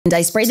And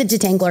I sprayed the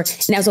detangler,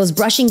 and as I was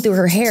brushing through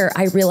her hair,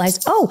 I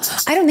realized, oh,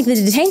 I don't think the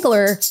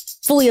detangler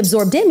fully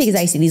absorbed in because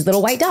I see these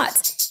little white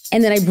dots.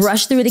 And then I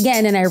brushed through it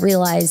again, and I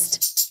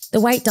realized the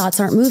white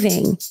dots aren't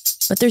moving,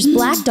 but there's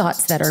black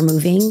dots that are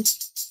moving.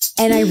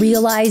 And I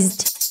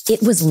realized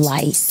it was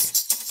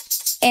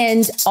lice.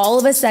 And all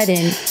of a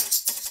sudden,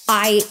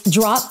 I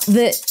dropped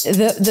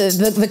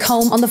the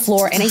comb on the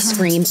floor, and I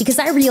screamed because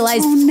I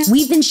realized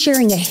we've been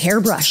sharing a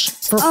hairbrush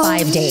for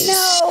 5 days.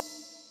 No.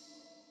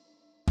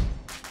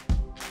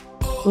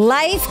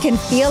 Life can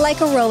feel like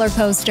a roller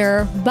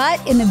coaster,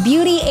 but in the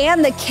beauty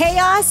and the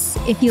chaos,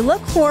 if you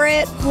look for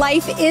it,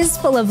 life is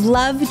full of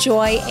love,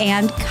 joy,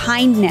 and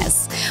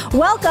kindness.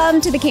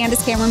 Welcome to the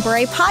Candace and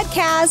Bure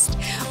podcast.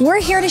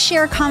 We're here to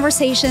share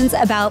conversations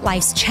about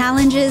life's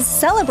challenges,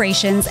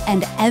 celebrations,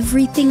 and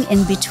everything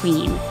in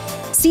between.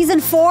 Season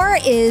 4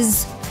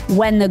 is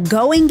When the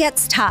Going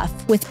Gets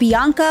Tough with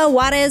Bianca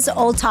Juarez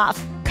Olthoff.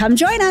 Come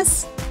join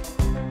us.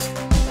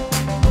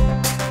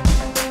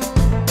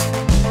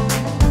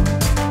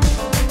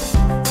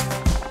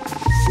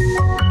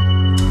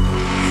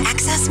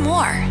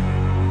 More.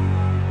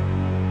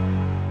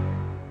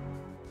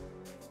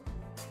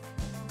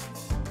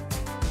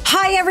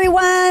 Hi,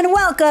 everyone.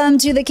 Welcome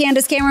to the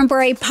Candace and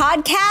Bure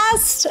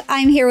podcast.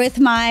 I'm here with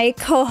my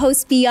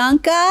co-host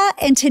Bianca,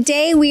 and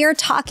today we are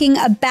talking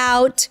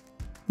about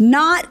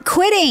not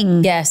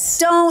quitting. Yes.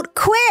 Don't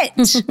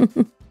quit.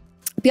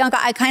 Bianca,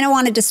 I kind of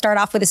wanted to start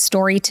off with a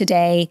story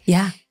today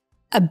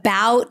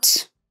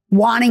about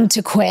wanting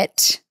to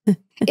quit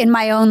in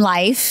my own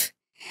life.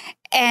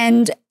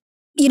 And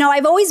you know,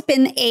 I've always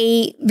been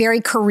a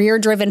very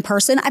career-driven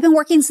person. I've been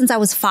working since I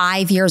was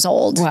 5 years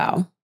old.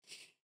 Wow.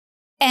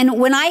 And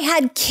when I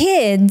had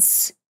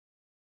kids,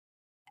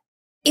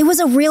 it was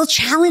a real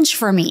challenge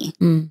for me.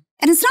 And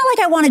it's not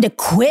like I wanted to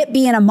quit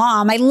being a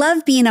mom. I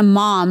love being a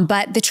mom,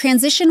 but the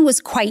transition was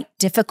quite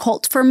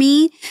difficult for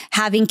me,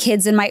 having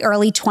kids in my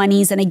early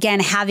 20s and again,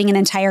 having an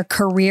entire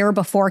career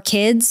before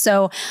kids.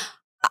 So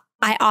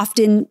I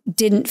often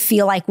didn't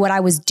feel like what I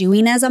was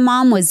doing as a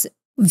mom was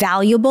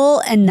valuable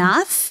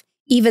enough,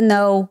 even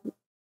though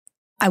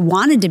I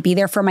wanted to be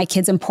there for my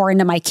kids and pour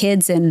into my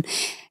kids and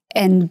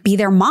be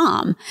their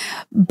mom.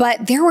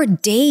 But there were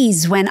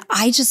days when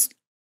I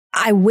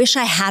wish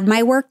I had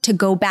my work to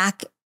go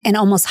back and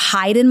almost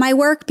hide in my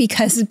work,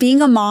 because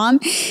being a mom,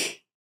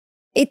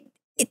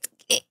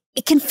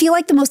 it can feel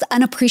like the most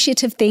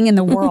unappreciative thing in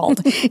the world.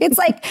 It's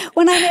like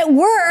when I'm at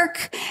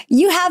work,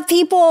 you have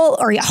people,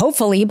 or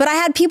hopefully, but I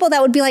had people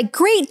that would be like,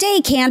 great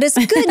day, Candace.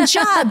 Good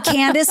job,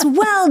 Candace.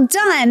 Well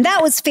done. That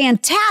was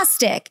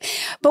fantastic.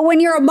 But when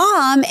you're a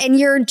mom and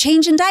you're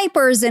changing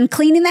diapers and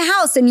cleaning the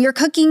house and you're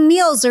cooking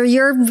meals or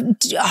you're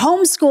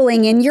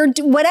homeschooling and you're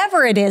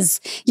whatever it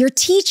is, you're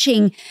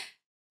teaching,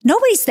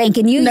 nobody's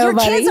thanking you.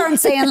 Nobody. Your kids aren't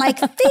saying like,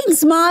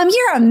 thanks, Mom,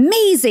 you're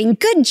amazing.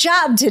 Good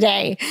job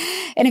today.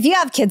 And if you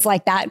have kids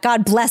like that,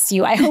 God bless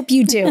you. I hope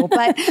you do.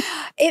 But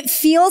it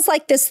feels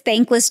like this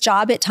thankless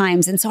job at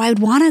times. And so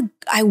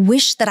I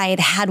wish that I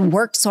had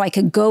worked so I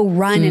could go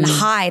run and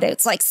hide.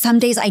 It's like some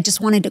days I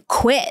just wanted to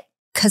quit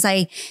because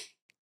I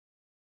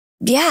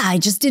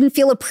just didn't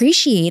feel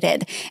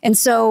appreciated. And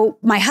so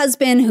my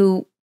husband,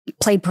 who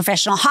played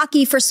professional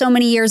hockey for so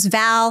many years,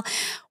 Val,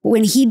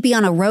 when he'd be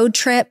on a road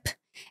trip,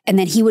 and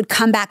then he would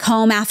come back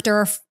home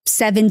after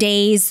 7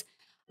 days,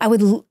 I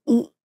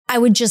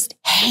would just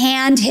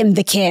hand him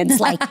the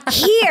kids, like,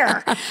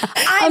 here,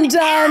 I'm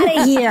done. Out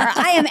of here.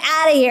 I am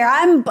out of here.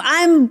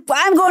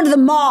 I'm going to the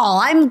mall.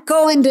 I'm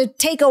going to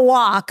take a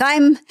walk.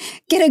 I'm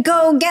going to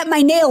go get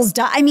my nails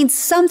done. I mean,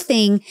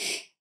 something,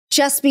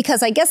 just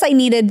because I guess I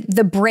needed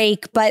the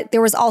break, but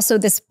there was also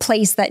this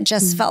place that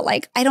just felt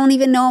like, I don't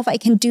even know if I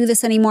can do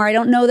this anymore. I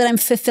don't know that I'm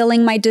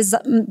fulfilling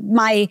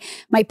my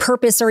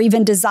purpose or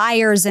even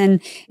desires.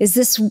 And is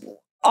this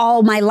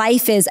all my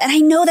life is? And I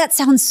know that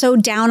sounds so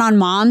down on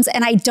moms,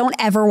 and I don't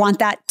ever want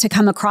that to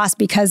come across,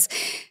 because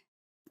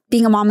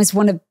being a mom is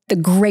one of the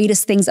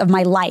greatest things of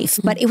my life,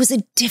 but it was a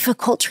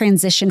difficult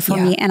transition for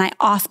me. And I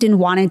often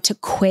wanted to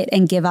quit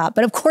and give up.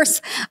 But of course,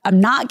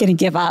 I'm not going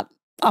to give up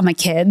on my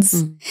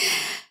kids.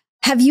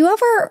 Have you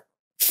ever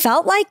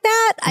felt like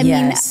that? I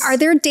mean, are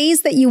there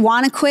days that you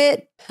want to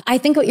quit? I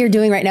think what you're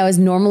doing right now is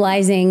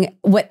normalizing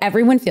what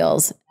everyone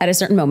feels at a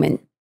certain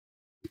moment.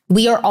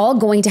 We are all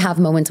going to have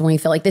moments when we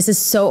feel like this is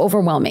so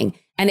overwhelming.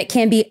 And it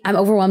can be, I'm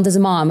overwhelmed as a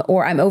mom,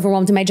 or I'm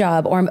overwhelmed in my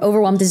job, or I'm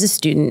overwhelmed as a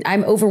student,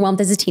 I'm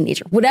overwhelmed as a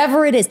teenager,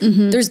 whatever it is.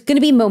 There's going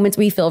to be moments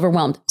where you feel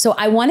overwhelmed. So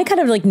I want to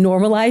kind of like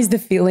normalize the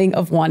feeling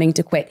of wanting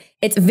to quit.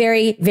 It's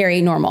very,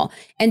 very normal.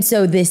 And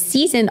so this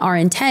season, our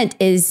intent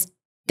is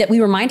that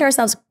we remind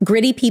ourselves,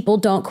 gritty people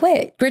don't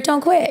quit. Grit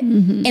don't quit.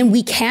 And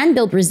we can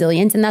build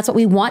resilience. And that's what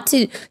we want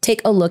to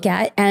take a look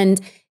at.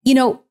 And, you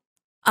know,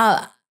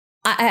 I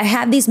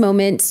had these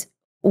moments,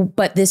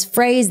 but this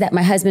phrase that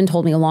my husband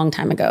told me a long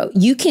time ago,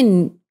 you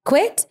can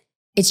quit.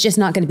 It's just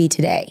not going to be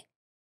today.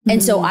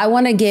 And so I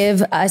want to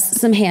give us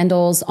some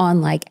handles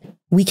on, like,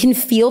 we can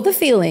feel the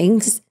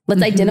feelings.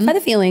 Let's identify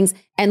the feelings,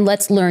 and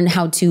let's learn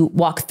how to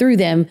walk through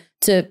them,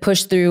 to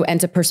push through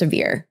and to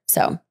persevere.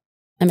 So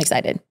I'm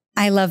excited.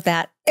 I love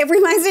that. It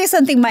reminds me of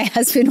something my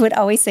husband would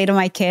always say to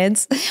my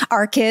kids,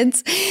 our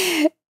kids,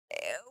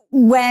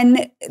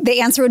 when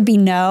the answer would be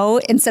no,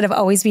 instead of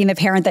always being the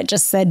parent that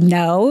just said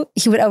no,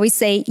 he would always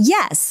say,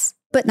 yes,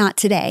 but not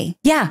today.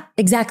 Yeah,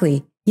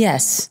 exactly.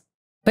 Yes,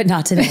 but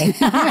not today.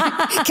 Can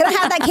I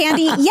have that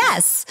candy?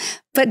 Yes,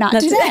 but not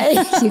today.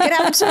 You can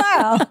have it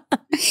tomorrow.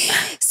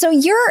 So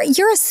you're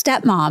a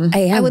stepmom. I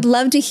am. I would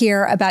love to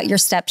hear about your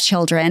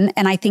stepchildren.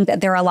 And I think that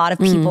there are a lot of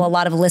people, a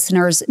lot of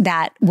listeners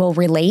that will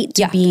relate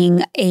to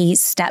being a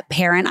step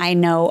parent. I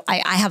know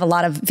I have a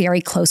lot of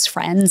very close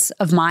friends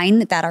of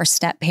mine that are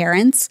step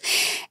parents.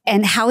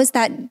 And how has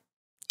that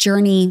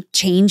journey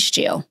changed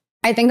you?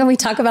 I think when we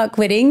talk about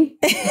quitting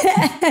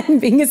and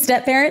being a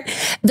step parent,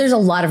 there's a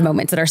lot of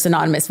moments that are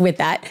synonymous with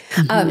that.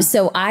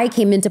 So I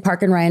came into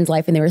Parker and Ryan's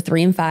life when they were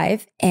 3 and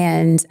 5,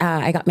 and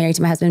I got married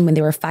to my husband when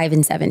they were 5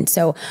 and 7.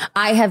 So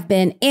I have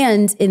been,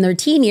 and in their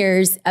teen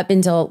years up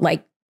until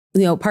like,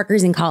 you know,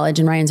 Parker's in college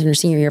and Ryan's in her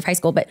senior year of high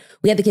school, but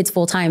we had the kids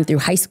full time through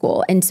high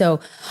school. And so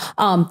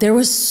there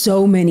was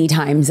so many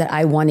times that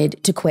I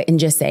wanted to quit and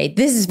just say,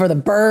 this is for the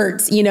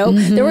birds. You know,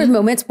 there were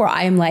moments where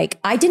I'm like,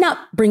 I did not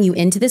bring you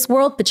into this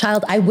world, but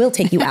child, I will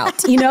take you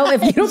out, you know,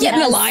 if you don't get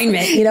in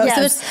alignment, you know, so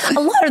there's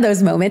a lot of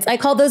those moments. I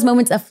call those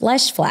moments a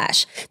flesh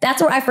flash.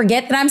 That's where I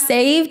forget that I'm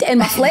saved and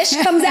my flesh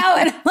comes out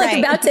and I'm like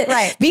about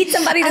to beat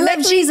somebody. I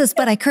love Jesus,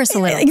 but I curse a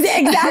little.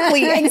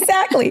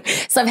 Exactly.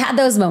 So I've had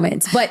those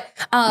moments, but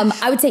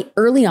I would say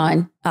early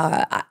on,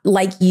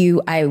 like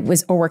you, I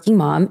was a working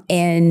mom,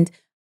 and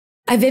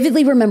I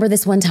vividly remember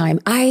this one time.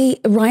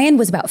 Ryan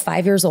was about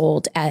 5 years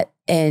old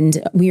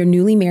and we were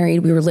newly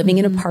married. We were living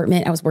in an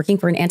apartment. I was working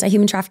for an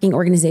anti-human trafficking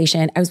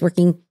organization. I was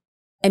working,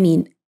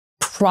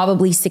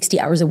 probably 60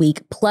 hours a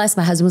week. Plus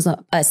my husband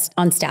was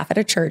on staff at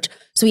a church.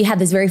 So we had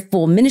this very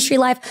full ministry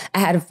life. I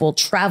had a full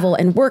travel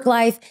and work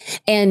life.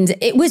 And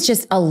it was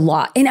just a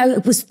lot. And I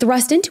was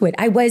thrust into it.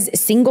 I was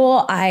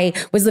single. I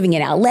was living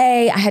in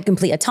LA. I had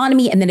complete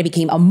autonomy. And then I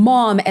became a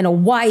mom and a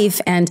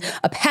wife and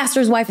a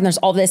pastor's wife. And there's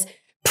all this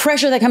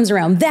pressure that comes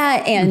around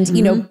that. And,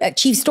 you know, a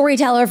chief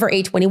storyteller for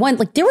A21.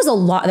 Like there was a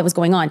lot that was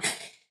going on.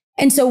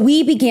 And so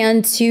we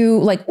began to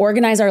like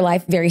organize our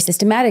life very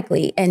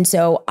systematically. And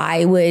so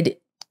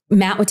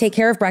Matt would take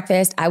care of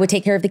breakfast. I would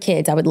take care of the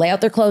kids. I would lay out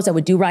their clothes. I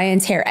would do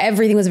Ryan's hair.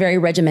 Everything was very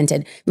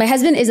regimented. My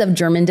husband is of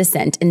German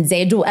descent and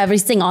they do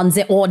everything on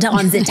the order,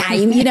 on the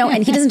time, you know,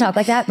 and he doesn't talk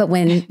like that. But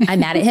when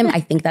I'm mad at him, I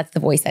think that's the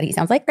voice that he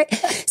sounds like, right?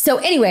 So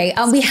anyway,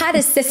 we had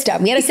a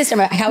system. We had a system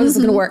of how this was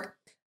going to work.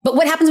 But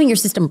what happens when your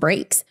system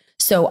breaks?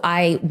 So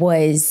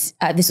this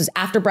was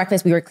after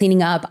breakfast. We were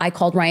cleaning up. I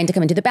called Ryan to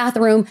come into the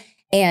bathroom.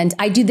 And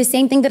I do the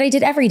same thing that I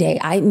did every day.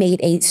 I made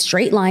a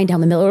straight line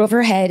down the middle of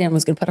her head and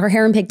was going to put her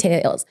hair in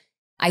pigtails.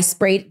 I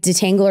sprayed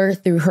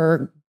detangler through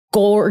her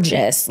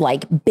gorgeous,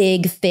 like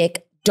big,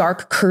 thick,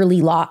 dark, curly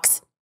locks.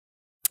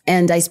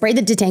 And I sprayed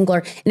the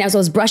detangler. And as I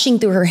was brushing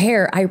through her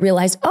hair, I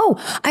realized,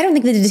 I don't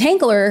think the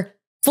detangler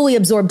fully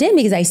absorbed in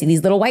because I see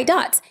these little white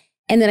dots.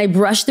 And then I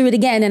brushed through it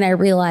again and I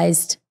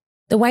realized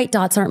the white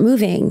dots aren't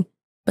moving,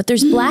 but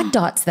there's black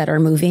dots that are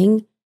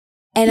moving.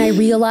 And I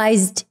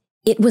realized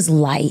it was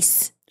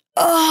lice.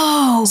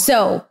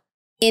 So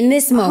in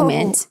this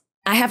moment,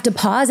 I have to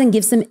pause and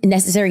give some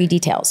necessary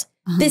details.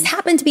 This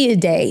happened to be a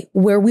day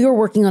where we were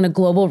working on a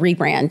global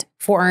rebrand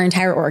for our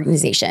entire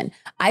organization.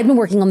 I've been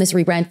working on this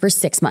rebrand for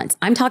 6 months.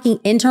 I'm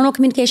talking internal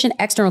communication,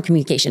 external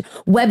communication,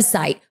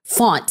 website,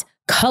 font,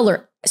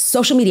 color,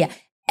 social media,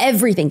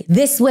 everything.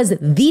 This was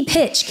the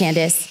pitch,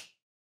 Candace.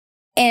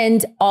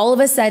 And all of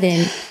a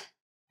sudden,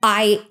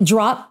 I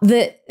drop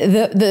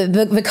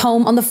the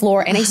comb on the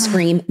floor and I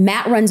scream.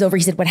 Matt runs over.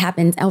 He said, "What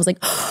happened?" I was like,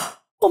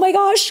 "Oh my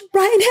gosh,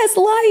 Ryan has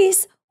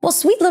lice." Well,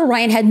 sweet little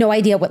Ryan had no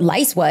idea what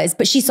lice was,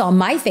 but she saw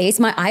my face.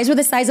 My eyes were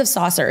the size of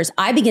saucers.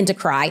 I begin to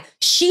cry.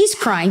 She's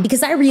crying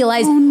because I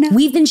realized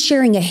we've been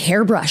sharing a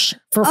hairbrush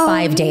for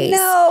 5 days.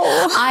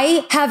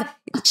 I have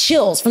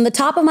chills from the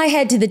top of my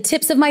head to the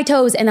tips of my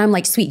toes. And I'm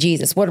like, sweet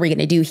Jesus, what are we going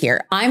to do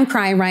here? I'm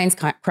crying. Ryan's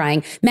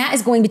crying. Matt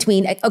is going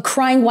between a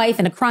crying wife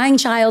and a crying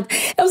child.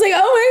 I was like,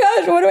 oh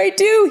my gosh, what do I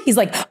do? He's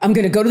like, I'm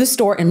going to go to the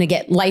store and I'm going to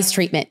get lice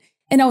treatment.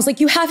 And I was like,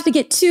 you have to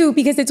get 2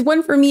 because it's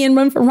 1 for me and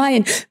 1 for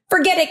Ryan.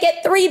 Forget it,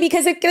 get 3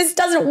 because this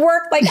doesn't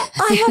work. Like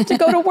I have to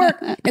go to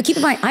work. Now keep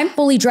in mind, I'm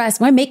fully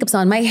dressed. My makeup's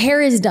on. My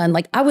hair is done.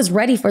 Like I was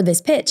ready for this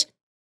pitch.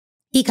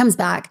 He comes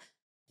back.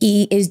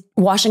 He is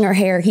washing our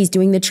hair. He's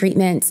doing the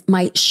treatments.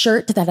 My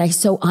shirt that I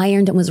so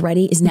ironed and was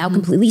ready is now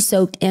completely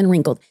soaked and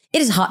wrinkled.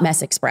 It is hot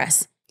mess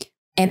express.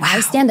 And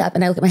I stand up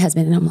and I look at my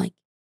husband and I'm like,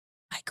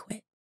 I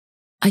quit.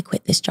 I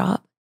quit this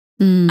job.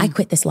 I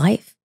quit this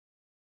life.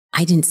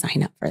 I didn't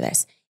sign up for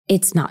this.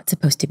 It's not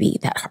supposed to be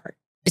that hard.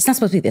 It's not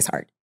supposed to be this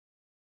hard.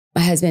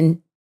 My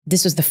husband,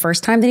 this was the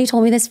first time that he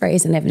told me this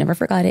phrase and I've never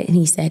forgot it. And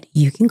he said,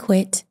 you can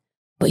quit,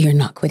 but you're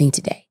not quitting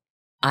today.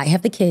 I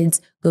have the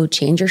kids, go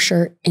change your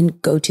shirt and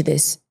go to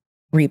this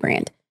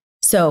rebrand.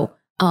 So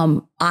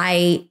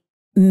I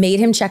made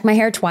him check my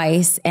hair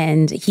twice.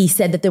 And he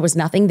said that there was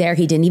nothing there.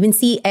 He didn't even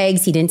see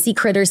eggs. He didn't see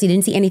critters. He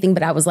didn't see anything.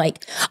 But I was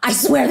like, I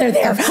swear they're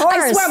there.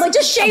 I swear. I'm like,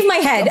 just shave my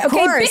head.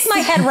 Okay. Pick my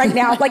head right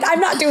now. Like, I'm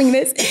not doing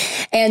this.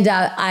 And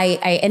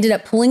I ended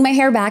up pulling my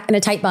hair back in a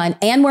tight bun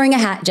and wearing a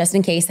hat just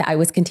in case I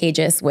was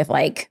contagious with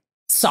like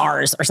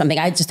SARS or something.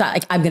 I just thought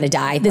like, I'm going to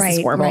die. This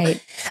is horrible.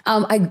 Right.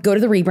 I go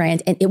to the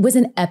rebrand and it was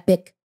an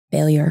epic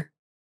failure.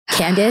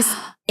 Candace,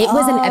 it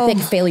was an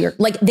epic failure.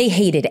 Like they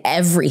hated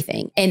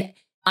everything. And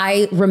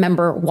I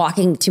remember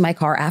walking to my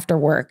car after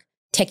work,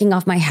 taking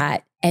off my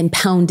hat and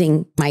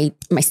pounding my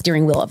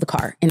steering wheel of the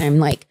car. And I'm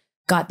like,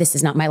 God, this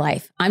is not my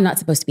life. I'm not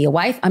supposed to be a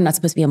wife. I'm not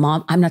supposed to be a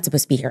mom. I'm not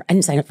supposed to be here. I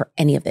didn't sign up for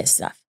any of this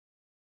stuff.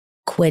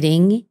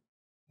 Quitting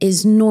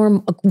is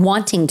normal.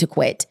 Wanting to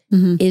quit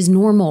is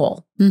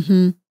normal.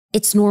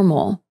 It's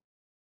normal.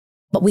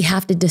 But we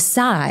have to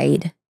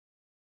decide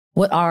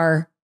what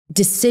our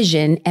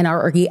decision and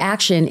our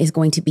reaction is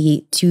going to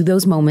be to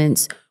those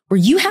moments where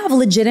you have a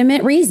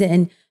legitimate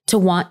reason to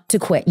want to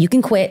quit. You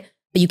can quit,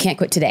 but you can't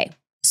quit today.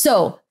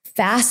 So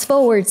fast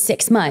forward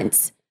 6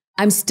 months,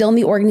 I'm still in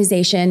the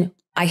organization.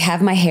 I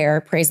have my hair,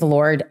 praise the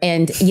Lord.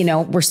 And, you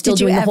know, we're still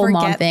doing the whole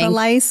mom thing. The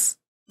lice?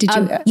 Did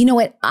you? You know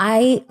what?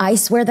 I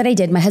swear that I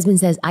did. My husband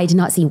says, I did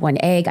not see one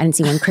egg. I didn't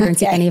see one critter. I didn't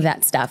see any of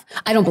that stuff.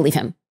 I don't believe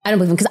him. I don't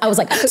believe him because I was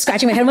like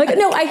scratching my head. I'm like,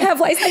 no, I have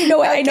lice. I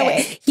know it. I know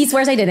it. He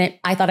swears I didn't.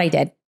 I thought I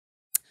did.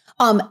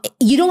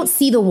 You don't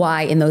see the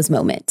why in those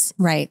moments.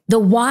 Right. The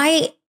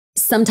why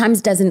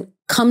sometimes doesn't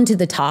come to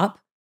the top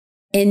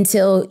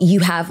until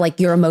you have like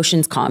your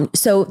emotions calmed.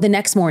 So the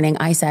next morning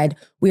I said,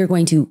 we are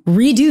going to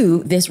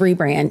redo this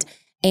rebrand.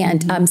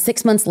 And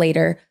 6 months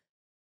later,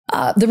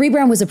 the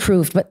rebrand was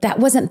approved, but that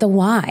wasn't the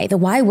why. The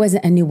why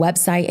wasn't a new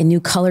website, a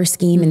new color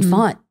scheme and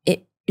font.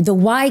 The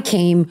why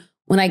came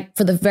when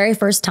for the very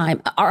first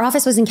time, our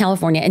office was in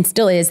California and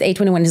still is.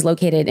 A21 is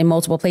located in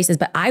multiple places,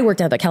 but I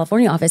worked out of the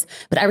California office,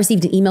 but I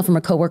received an email from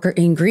a coworker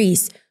in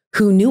Greece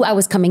who knew I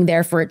was coming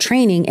there for a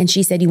training. And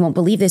she said, you won't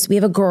believe this. We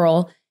have a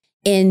girl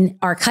in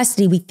our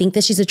custody. We think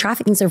that she's a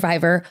trafficking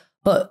survivor,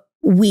 but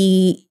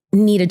we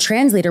need a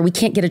translator. We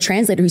can't get a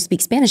translator who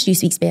speaks Spanish. Do you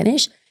speak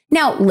Spanish?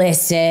 Now,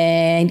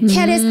 listen,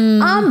 Candace,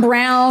 I'm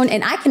brown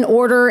and I can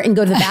order and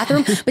go to the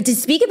bathroom, but to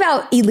speak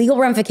about illegal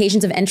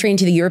ramifications of entry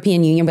into the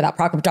European Union without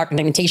proper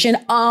documentation,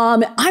 I'm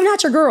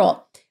not your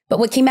girl. But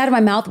what came out of my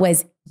mouth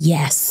was,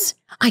 yes,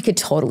 I could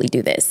totally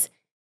do this.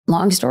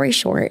 Long story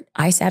short,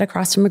 I sat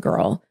across from a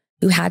girl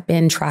who had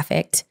been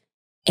trafficked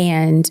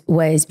and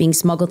was being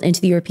smuggled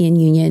into the European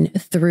Union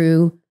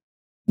through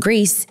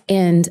Greece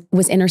and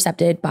was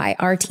intercepted by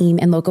our team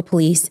and local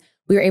police.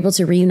 We were able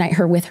to reunite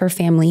her with her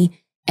family.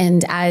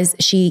 And as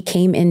she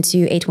came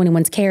into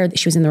A21's care,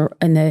 she was in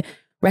the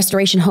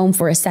restoration home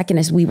for a second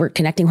as we were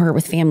connecting her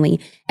with family.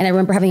 And I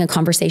remember having a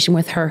conversation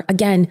with her,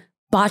 again,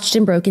 botched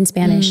and broken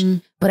Spanish.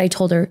 But I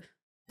told her,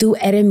 tú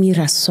eres mi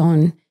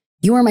razón.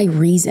 You are my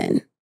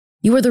reason.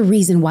 You are the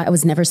reason why I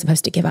was never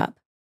supposed to give up.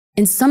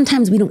 And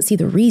sometimes we don't see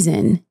the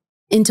reason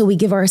until we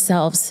give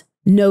ourselves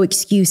no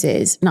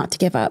excuses not to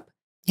give up.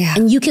 Yeah.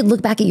 And you could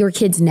look back at your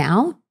kids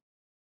now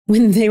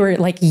when they were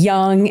like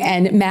young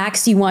and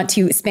Max, you want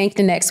to spank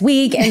the next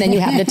week. And then you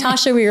have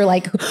Natasha where you're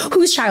like,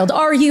 whose child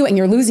are you? And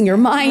you're losing your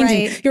mind.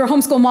 Right. And you're a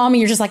homeschool mom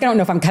and you're just like, I don't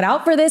know if I'm cut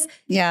out for this.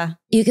 Yeah.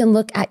 You can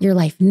look at your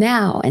life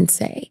now and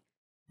say,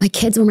 my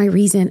kids were my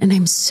reason. And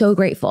I'm so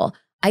grateful.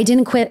 I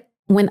didn't quit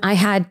when I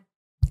had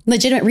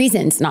legitimate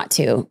reasons not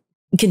to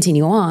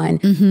continue on.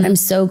 But I'm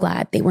so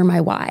glad they were my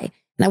why.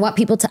 And I want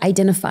people to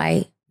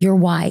identify your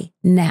why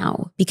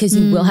now, because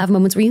you will have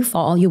moments where you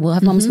fall. You will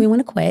have moments where you want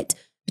to quit.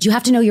 But you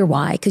have to know your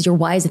why, because your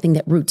why is the thing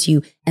that roots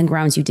you and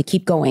grounds you to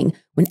keep going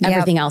when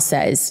everything else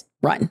says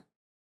run.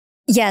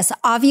 Yes,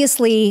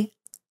 obviously,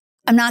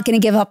 I'm not going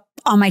to give up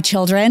on my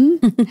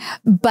children,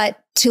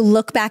 but to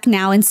look back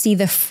now and see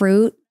the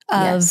fruit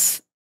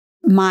of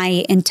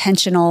my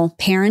intentional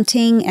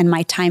parenting and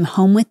my time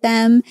home with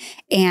them,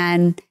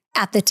 and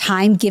at the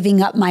time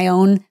giving up my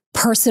own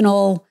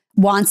personal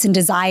wants and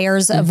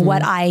desires of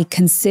what I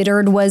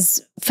considered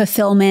was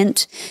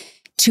fulfillment,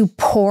 to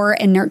pour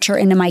and nurture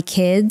into my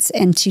kids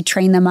and to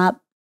train them up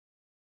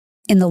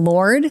in the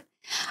Lord.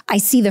 I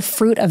see the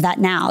fruit of that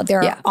now.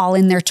 They're all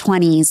in their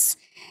 20s.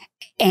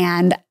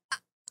 And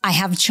I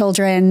have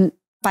children,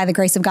 by the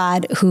grace of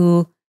God,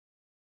 who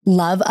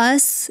love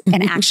us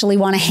and actually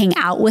want to hang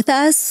out with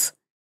us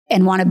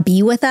and want to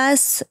be with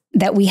us,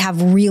 that we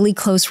have really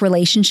close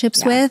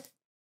relationships with,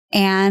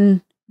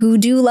 and who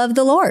do love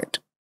the Lord.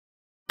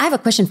 I have a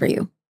question for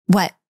you.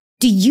 What?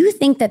 Do you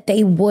think that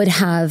they would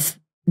have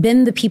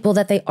been the people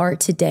that they are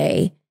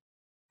today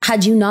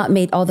had you not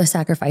made all the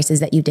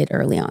sacrifices that you did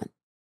early on?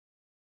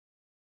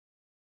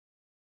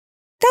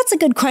 That's a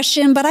good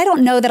question, but I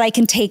don't know that I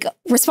can take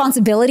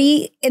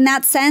responsibility in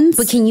that sense.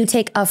 But can you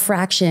take a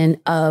fraction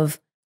of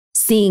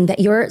seeing that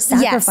your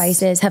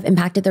sacrifices have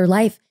impacted their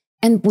life?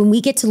 And when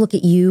we get to look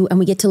at you and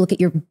we get to look at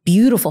your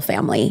beautiful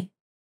family,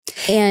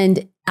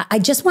 and I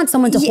just want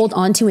someone to hold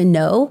on to and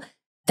know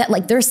that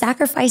like their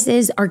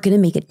sacrifices are going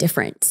to make a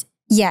difference.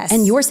 Yes.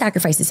 And your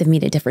sacrifices have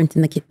made a difference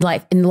in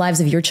the lives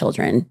of your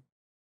children.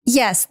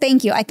 Yes,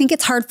 thank you. I think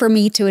it's hard for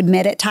me to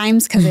admit at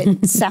times because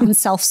it sounds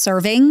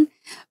self-serving,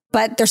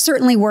 but there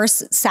certainly were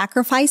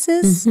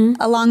sacrifices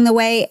along the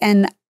way.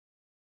 And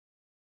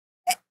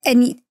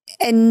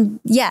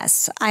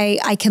yes,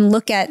 I can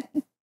look at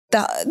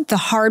the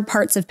hard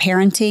parts of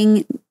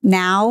parenting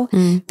now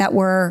that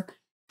were,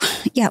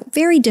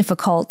 very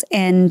difficult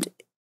and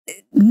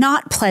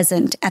not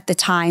pleasant at the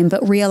time,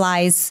 but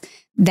realize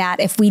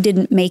that if we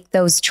didn't make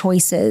those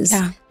choices,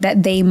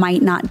 that they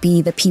might not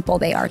be the people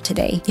they are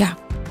today. Yeah.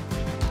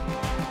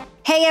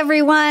 Hey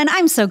everyone,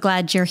 I'm so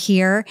glad you're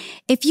here.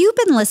 If you've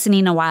been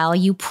listening a while,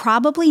 you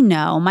probably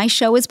know my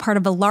show is part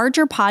of a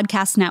larger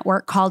podcast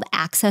network called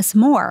Access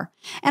More.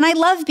 And I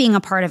love being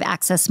a part of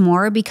Access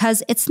More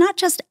because it's not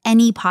just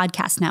any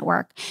podcast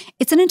network.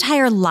 It's an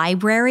entire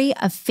library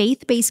of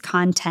faith-based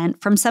content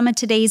from some of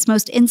today's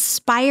most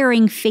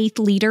inspiring faith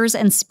leaders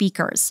and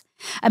speakers.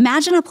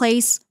 Imagine a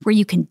place where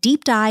you can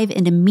deep dive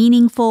into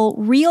meaningful,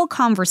 real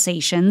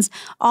conversations,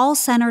 all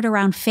centered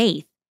around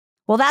faith.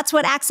 Well, that's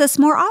what Access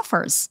More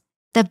offers.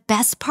 The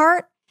best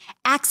part?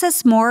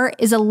 Access More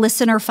is a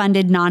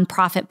listener-funded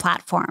nonprofit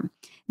platform.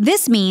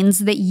 This means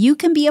that you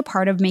can be a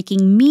part of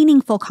making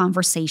meaningful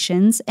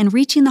conversations and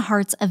reaching the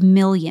hearts of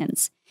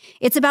millions.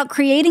 It's about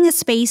creating a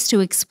space to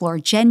explore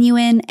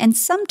genuine and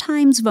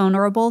sometimes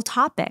vulnerable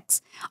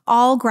topics,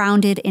 all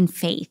grounded in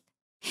faith.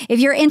 If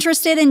you're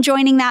interested in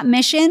joining that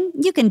mission,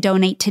 you can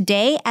donate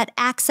today at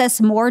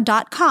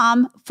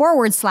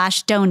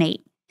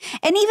accessmore.com/donate.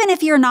 And even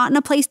if you're not in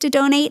a place to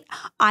donate,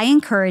 I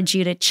encourage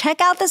you to check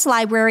out this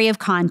library of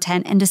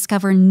content and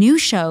discover new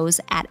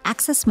shows at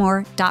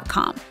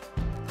accessmore.com.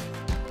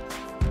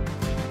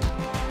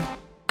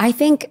 I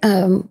think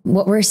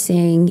what we're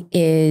seeing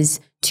is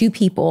two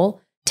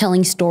people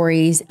telling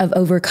stories of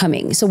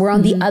overcoming. So we're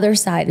on the other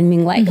side and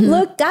being like,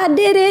 look, God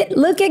did it.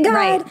 Look at God.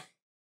 Right.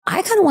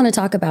 I kind of want to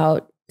talk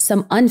about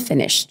some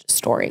unfinished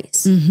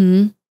stories.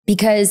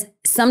 Because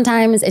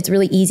sometimes it's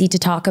really easy to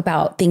talk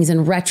about things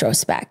in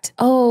retrospect.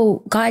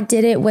 Oh, God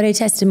did it. What a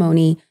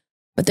testimony.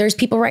 But there's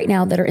people right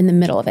now that are in the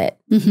middle of it.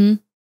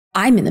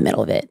 I'm in the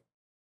middle of it.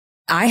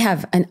 I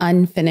have an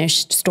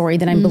unfinished story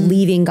that I'm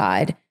believing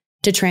God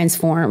to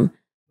transform.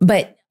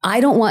 But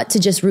I don't want to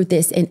just root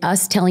this in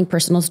us telling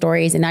personal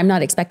stories. And I'm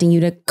not expecting you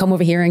to come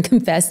over here and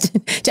confess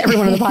to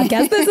everyone on the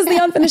podcast. This is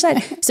the unfinished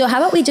side. So how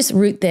about we just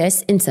root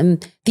this in some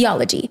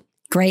theology?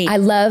 Great. I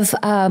love,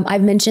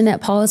 I've mentioned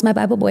that Paul is my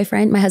Bible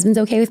boyfriend. My husband's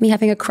okay with me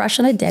having a crush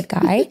on a dead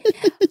guy.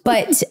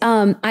 But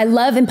I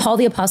love in Paul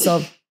the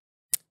Apostle,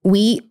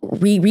 we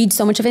read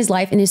so much of his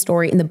life and his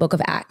story in the book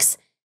of Acts.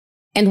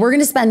 And we're going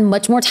to spend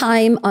much more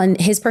time on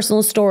his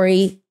personal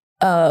story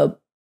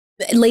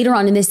later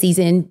on in this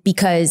season,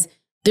 because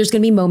there's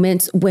going to be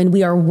moments when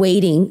we are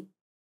waiting.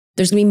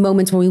 There's going to be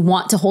moments where we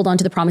want to hold on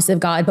to the promises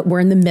of God, but we're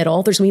in the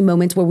middle. There's going to be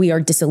moments where we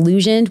are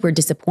disillusioned, we're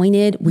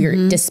disappointed,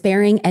 we're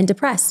despairing and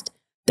depressed.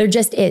 There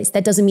just is.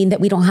 That doesn't mean that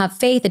we don't have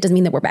faith. It doesn't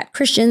mean that we're bad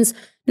Christians.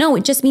 No,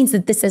 it just means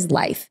that this is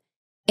life.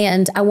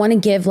 And I want to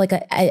give like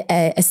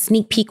a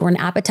sneak peek or an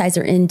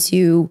appetizer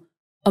into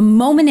a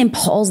moment in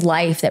Paul's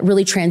life that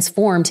really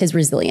transformed his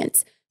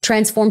resilience,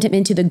 transformed him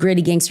into the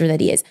gritty gangster that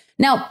he is.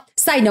 Now,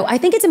 side note, I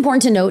think it's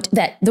important to note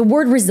that the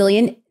word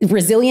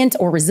resilient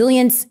or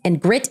resilience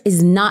and grit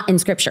is not in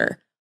scripture,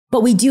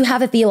 but we do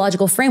have a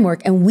theological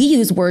framework, and we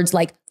use words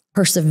like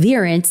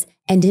perseverance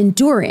and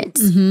endurance.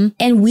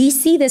 And we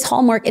see this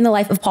hallmark in the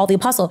life of Paul the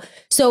Apostle.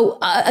 So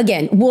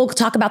again, we'll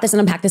talk about this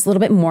and unpack this a little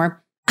bit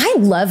more. I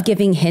love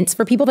giving hints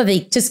for people that they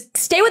just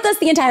stay with us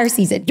the entire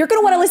season. You're going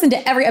to want to listen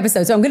to every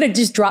episode. So I'm going to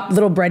just drop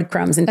little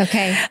breadcrumbs. And,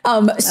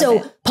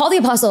 so Paul the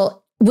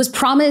Apostle was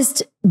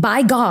promised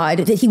by God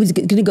that he was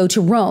going to go to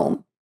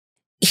Rome.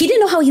 He didn't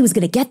know how he was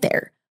going to get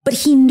there, but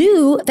he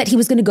knew that he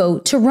was going to go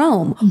to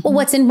Rome. Well,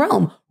 what's in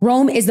Rome?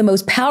 Rome is the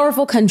most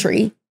powerful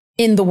country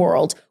in the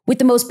world with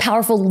the most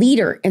powerful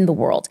leader in the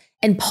world.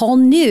 And Paul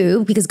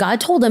knew, because God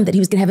told him, that he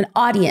was going to have an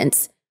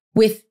audience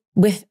with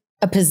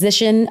a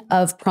position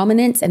of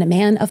prominence and a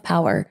man of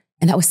power,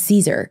 and that was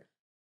Caesar.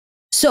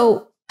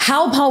 So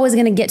how Paul was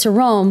going to get to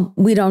Rome,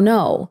 we don't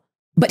know,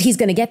 but he's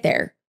going to get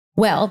there.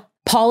 Well,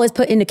 Paul is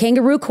put into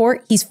kangaroo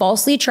court. He's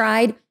falsely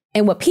tried.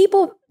 And what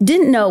people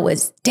didn't know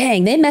was,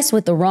 dang, they messed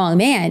with the wrong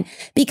man,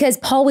 because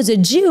Paul was a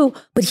Jew,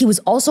 but he was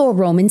also a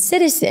Roman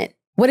citizen.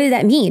 What did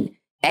that mean?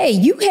 Hey,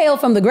 you hail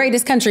from the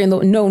greatest country in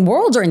the known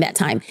world during that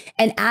time.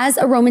 And as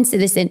a Roman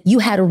citizen, you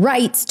had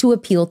rights to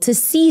appeal to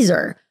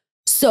Caesar.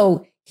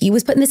 So he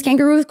was put in this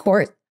kangaroo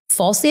court,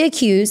 falsely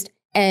accused.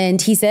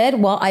 And he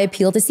said, well, I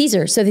appeal to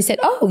Caesar. So they said,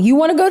 oh, you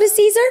want to go to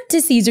Caesar?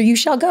 To Caesar you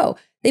shall go.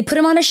 They put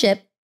him on a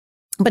ship.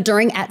 But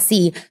at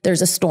sea,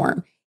 there's a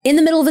storm. In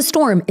the middle of a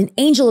storm, an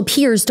angel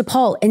appears to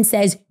Paul and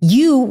says,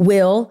 you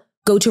will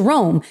go to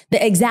Rome.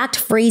 The exact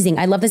phrasing,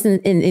 I love this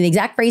in the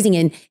exact phrasing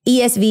in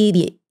ESV,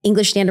 the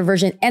English Standard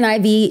Version,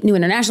 NIV, New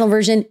International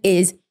Version,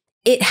 is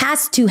it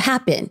has to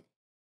happen.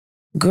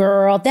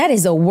 Girl, that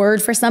is a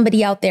word for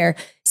somebody out there.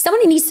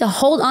 Somebody needs to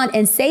hold on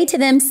and say to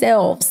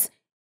themselves,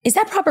 is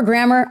that proper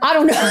grammar? I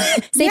don't know.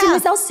 Say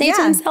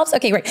to themselves.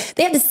 Okay, right.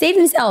 They have to say to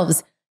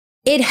themselves,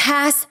 it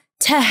has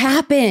to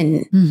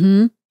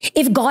happen.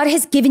 If God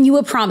has given you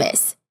a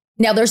promise,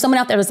 now there's someone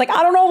out there that's like,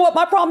 I don't know what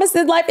my promise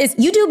in life is.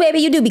 You do, baby,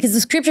 you do, because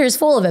the scripture is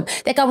full of them,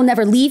 that God will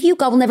never leave you.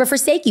 God will never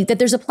forsake you, that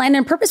there's a plan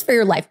and purpose for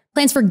your life,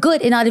 plans for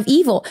good and not of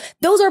evil.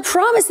 Those are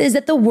promises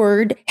that the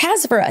word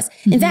has for us.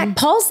 In fact,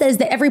 Paul says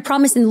that every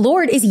promise in the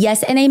Lord is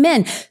yes and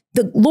amen.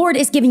 The Lord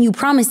is giving you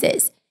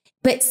promises.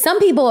 But some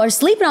people are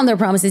sleeping on their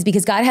promises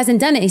because God hasn't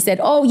done it. He said,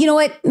 oh, you know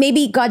what?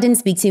 Maybe God didn't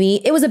speak to me.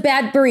 It was a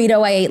bad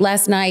burrito I ate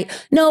last night.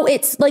 No,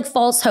 it's like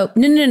false hope.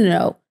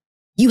 No.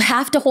 You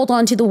have to hold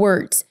on to the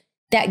words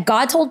that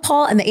God told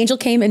Paul, and the angel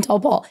came and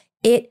told Paul.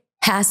 It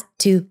has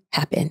to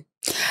happen.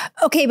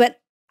 Okay, but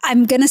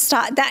I'm going to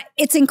stop that.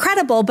 It's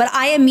incredible, but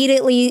I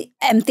immediately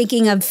am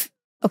thinking of,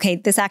 okay,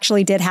 this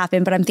actually did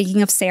happen, but I'm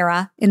thinking of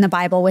Sarah in the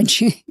Bible when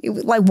she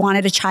like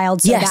wanted a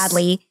child so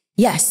badly.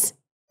 Yes.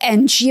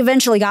 And she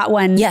eventually got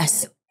one.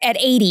 Yes. At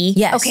 80.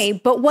 Yes. Okay,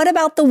 but what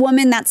about the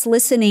woman that's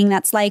listening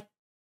that's like,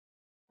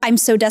 I'm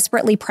so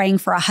desperately praying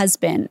for a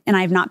husband and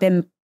I've not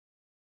been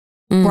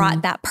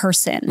brought that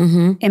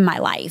person in my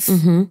life.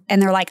 And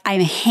they're like,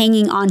 I'm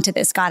hanging on to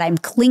this, God. I'm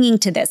clinging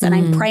to this and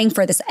I'm praying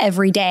for this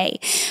every day.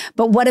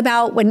 But what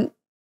about when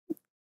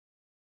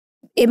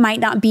it might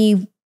not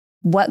be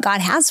what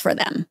God has for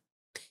them,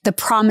 the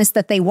promise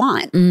that they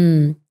want?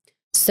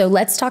 So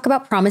let's talk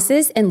about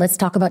promises and let's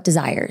talk about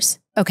desires.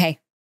 Okay.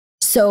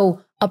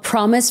 So a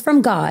promise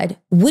from God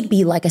would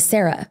be like a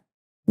Sarah,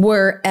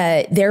 where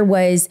there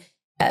was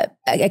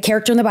a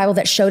character in the Bible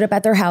that showed up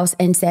at their house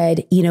and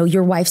said, you know,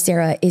 your wife,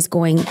 Sarah, is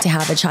going to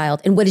have a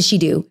child. And what did she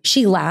do?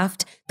 She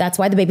laughed. That's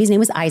why the baby's name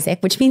was Isaac,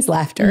 which means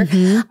laughter.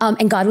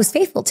 And God was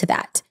faithful to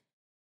that.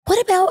 What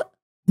about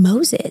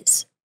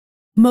Moses?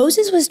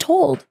 Moses was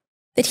told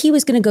that he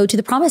was going to go to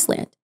the promised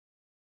land.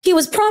 He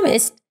was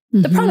promised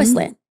the promised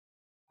land.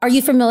 Are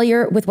you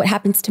familiar with what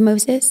happens to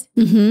Moses?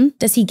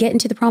 Does he get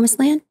into the promised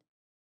land?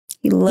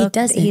 He looked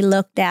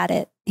at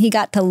it. He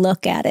got to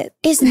look at it.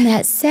 Isn't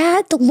that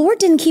sad? The Lord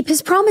didn't keep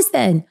his promise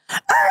then.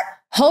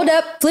 Hold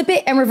up, flip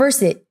it, and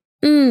reverse it.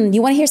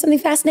 You want to hear something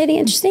fascinating,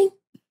 interesting?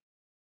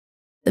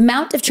 The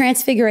Mount of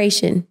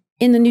Transfiguration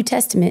in the New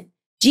Testament,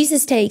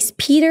 Jesus takes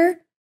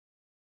Peter,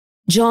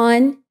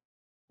 John,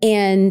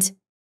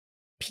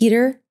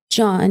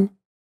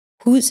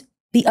 who's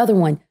the other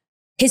one?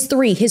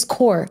 His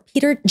core,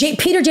 Peter,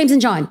 James,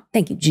 and John.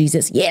 Thank you,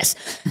 Jesus. Yes.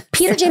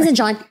 Peter, James, and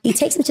John, he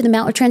takes them to the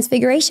Mount of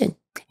Transfiguration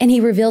and he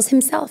reveals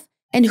himself.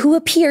 And who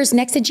appears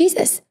next to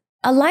Jesus?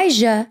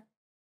 Elijah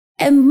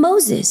and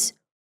Moses.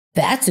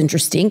 That's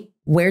interesting.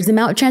 Where's the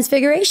Mount of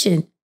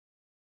Transfiguration?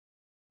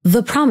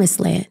 The promised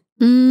land.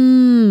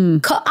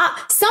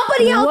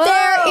 Somebody out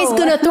there is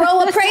going to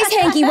throw a praise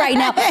hanky right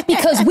now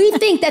because we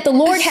think that the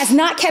Lord has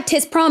not kept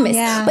his promise.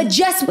 But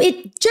just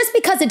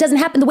because it doesn't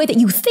happen the way that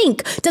you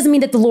think doesn't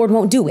mean that the Lord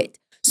won't do it.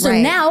 So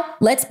now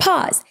let's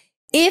pause.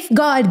 If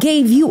God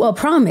gave you a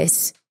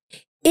promise,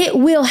 it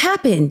will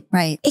happen.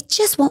 It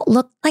just won't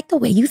look like the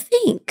way you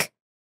think.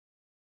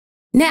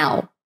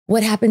 Now,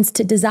 what happens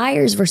to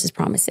desires versus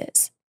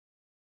promises?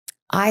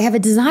 I have a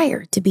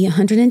desire to be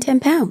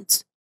 110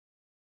 pounds.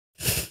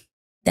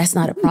 That's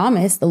not a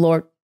promise. The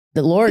Lord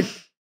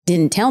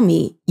didn't tell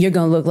me you're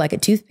going to look like a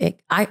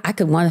toothpick. I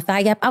could want a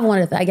thigh gap. I've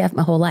wanted a thigh gap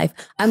my whole life.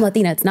 I'm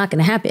Latina. It's not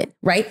going to happen,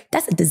 right?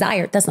 That's a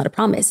desire. That's not a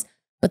promise.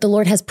 But the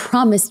Lord has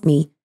promised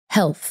me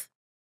health.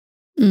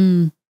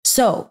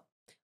 So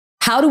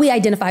how do we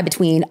identify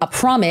between a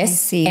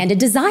promise and a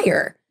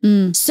desire?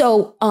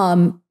 So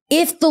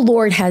if the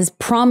Lord has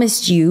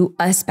promised you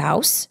a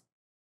spouse,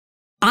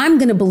 I'm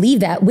going to believe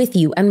that with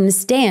you. I'm going to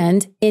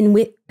stand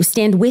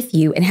with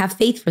you and have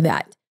faith for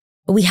that.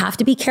 But we have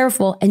to be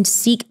careful and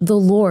seek the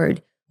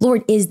Lord.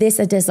 Lord, is this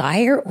a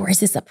desire or is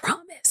this a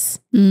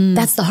promise?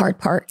 That's the hard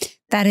part.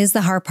 That is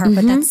the hard part,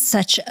 but that's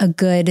such a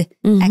good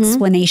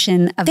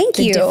explanation of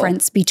the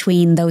difference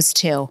between those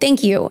two.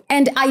 Thank you.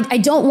 And I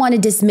don't want to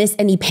dismiss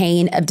any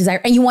pain of desire.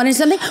 And you wanted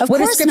something? What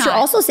does Scripture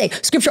also say?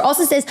 Scripture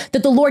also says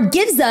that the Lord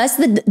gives us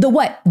the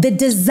what? The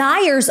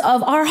desires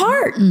of our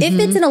heart. If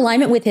it's in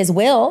alignment with his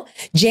will.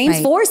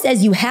 James 4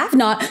 says you have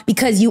not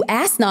because you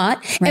ask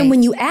not. And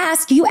when you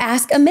ask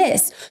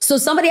amiss. So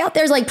somebody out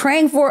there is like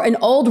praying for an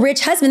old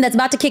rich husband that's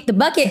about to kick the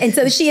bucket and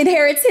so she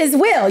inherits his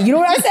will. You know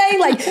what I'm saying?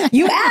 Like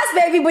you ask,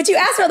 baby, but you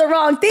ask for the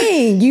wrong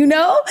thing, you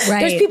know?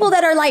 There's people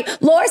that are like,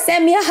 Lord,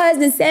 send me a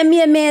husband, send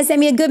me a man, send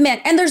me a good man.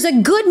 And there's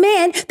a good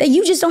man that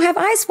you just don't have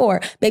eyes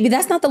for. Baby,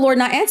 that's not the Lord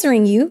not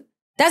answering you.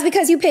 That's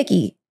because you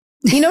picky.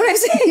 You know what I'm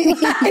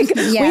saying? Like,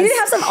 we need to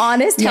have some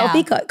honest,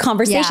 healthy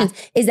conversations.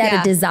 Is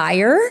that a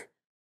desire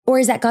or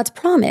is that God's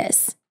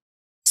promise?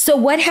 So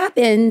what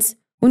happens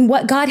when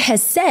what God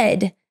has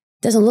said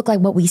doesn't look like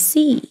what we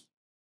see?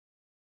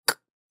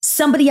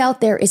 Somebody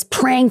out there is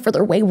praying for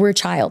their wayward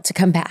child to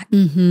come back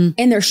and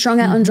they're strung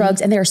out on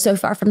drugs and they're so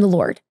far from the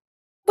Lord.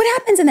 What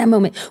happens in that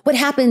moment? What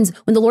happens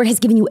when the Lord has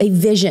given you a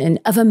vision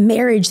of a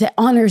marriage that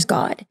honors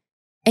God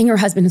and your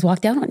husband has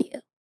walked out on you?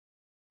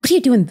 What do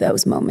you do in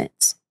those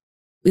moments?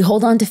 We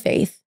hold on to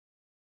faith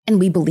and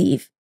we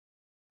believe.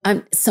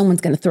 Someone's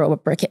going to throw a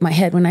brick at my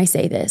head when I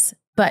say this,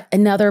 but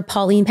another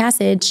Pauline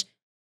passage,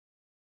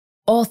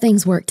 all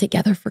things work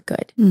together for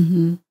good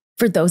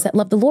for those that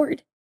love the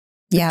Lord.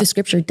 Yeah. The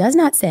scripture does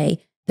not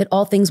say that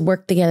all things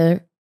work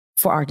together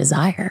for our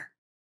desire.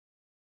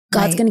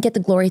 God's going to get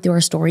the glory through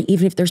our story,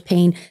 even if there's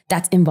pain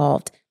that's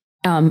involved.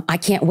 I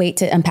can't wait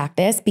to unpack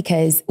this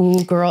because,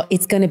 ooh, girl,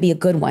 it's going to be a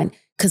good one.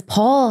 Because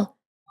Paul,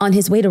 on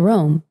his way to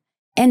Rome,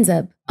 ends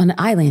up on an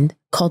island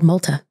called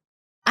Malta.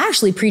 I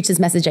actually preach this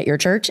message at your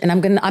church, and I'm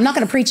not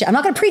going to preach it. I'm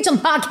not going to preach on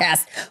the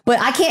podcast,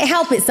 but I can't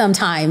help it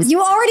sometimes. You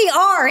already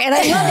are, and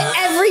I love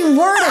every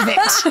word of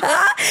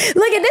it.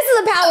 Look at this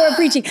is the power of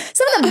preaching.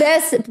 Some of the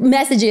best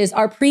messages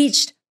are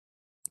preached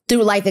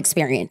through life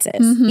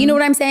experiences. Mm-hmm. You know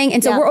what I'm saying?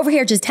 And so we're over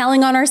here just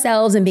telling on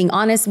ourselves and being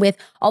honest with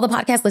all the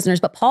podcast listeners.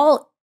 But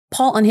Paul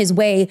on his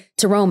way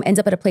to Rome ends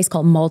up at a place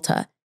called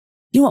Malta.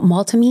 You know what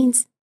Malta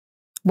means?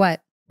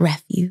 What?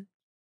 Refuge.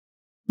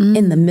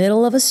 In the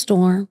middle of a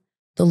storm,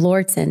 the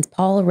Lord sends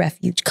Paul a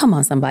refuge. Come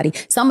on, somebody.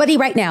 Somebody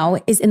right now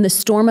is in the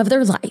storm of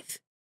their life.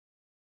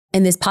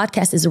 And this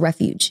podcast is a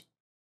refuge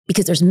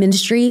because there's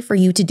ministry for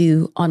you to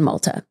do on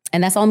Malta.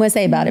 And that's all I'm going to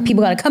say about it.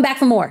 People got to come back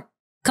for more.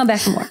 Come back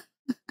for more.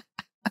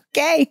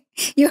 Okay.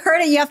 You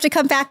heard it. You have to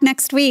come back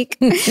next week.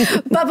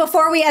 But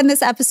before we end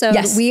this episode,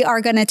 we are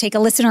going to take a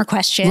listener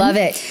question. Love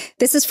it.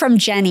 This is from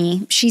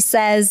Jenny. She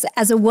says,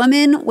 as a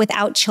woman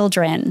without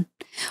children,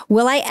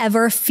 will I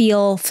ever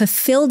feel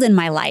fulfilled in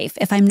my life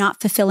if I'm not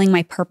fulfilling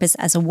my purpose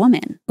as a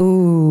woman?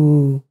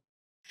 Ooh.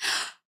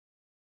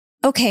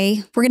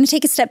 Okay. We're going to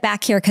take a step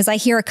back here because I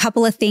hear a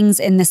couple of things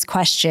in this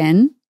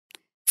question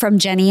from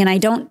Jenny, and I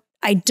don't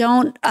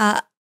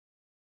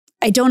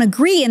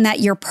agree in that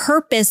your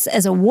purpose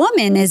as a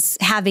woman is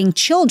having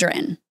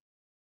children.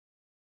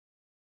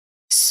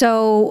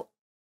 So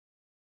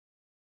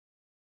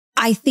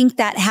I think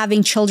that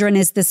having children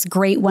is this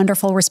great,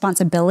 wonderful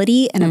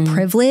responsibility and a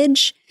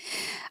privilege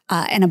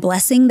and a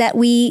blessing that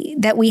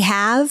we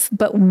have.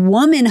 But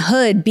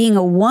womanhood, being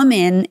a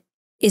woman,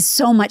 is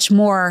so much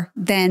more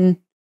than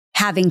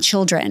having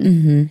children.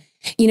 Mm-hmm.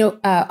 You know,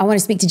 I want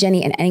to speak to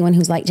Jenny and anyone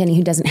who's like Jenny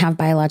who doesn't have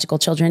biological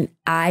children.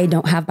 I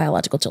don't have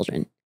biological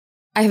children.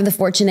 I have the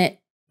fortunate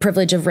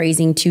privilege of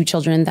raising 2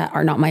 children that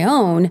are not my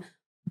own,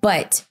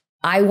 but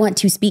I want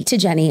to speak to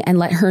Jenny and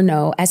let her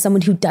know, as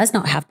someone who does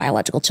not have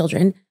biological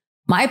children,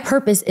 my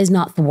purpose is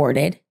not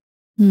thwarted.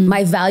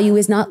 My value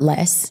is not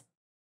less.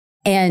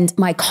 And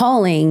my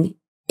calling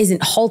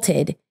isn't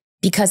halted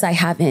because I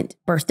haven't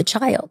birthed a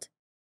child.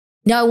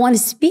 Now, I want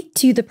to speak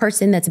to the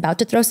person that's about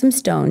to throw some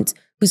stones,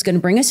 who's going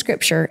to bring a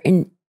scripture.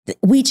 And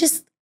we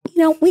just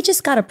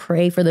got to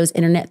pray for those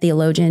internet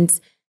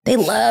theologians. They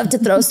love to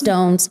throw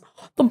stones.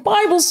 The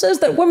Bible says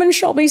that women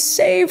shall be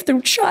saved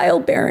through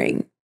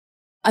childbearing.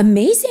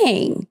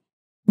 Amazing.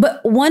 But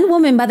one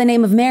woman by the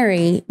name of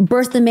Mary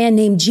birthed a man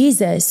named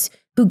Jesus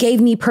who gave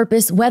me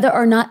purpose whether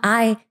or not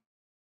I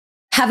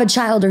have a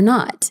child or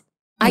not.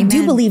 Amen. I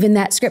do believe in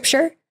that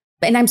scripture,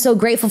 and I'm so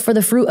grateful for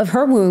the fruit of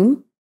her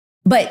womb.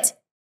 But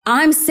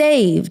I'm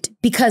saved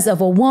because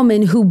of a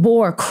woman who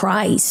bore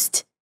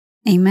Christ.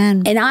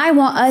 Amen. And I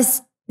want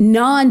us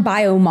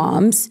non-bio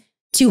moms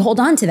to hold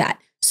on to that.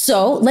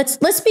 So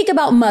let's speak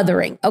about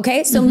mothering.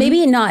 Okay. So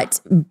maybe not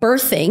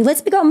birthing. Let's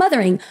speak about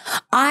mothering.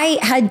 I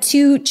had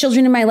 2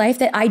 children in my life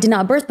that I did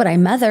not birth, but I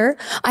mother.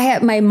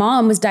 My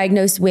mom was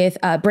diagnosed with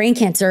brain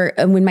cancer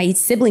when my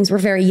siblings were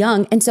very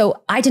young. And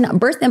so I did not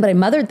birth them, but I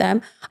mothered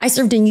them. I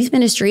served in youth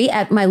ministry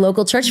at my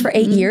local church for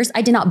 8 years.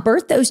 I did not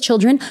birth those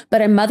children,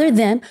 but I mothered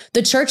them.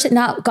 The church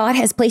that God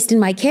has placed in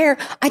my care,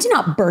 I did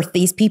not birth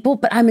these people,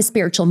 but I'm a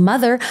spiritual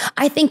mother.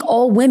 I think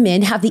all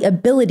women have the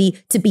ability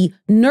to be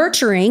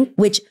nurturing,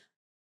 which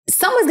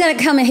someone's going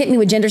to come and hit me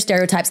with gender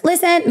stereotypes.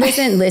 Listen.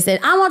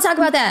 I want to talk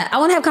about that. I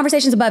want to have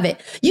conversations above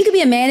it. You could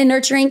be a man in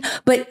nurturing,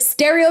 but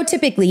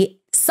stereotypically,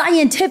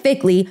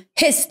 scientifically,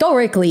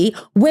 historically,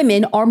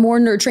 women are more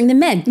nurturing than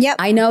men. Yep.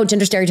 I know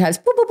gender stereotypes,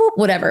 boop, boop, boop,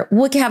 whatever.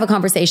 We can have a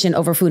conversation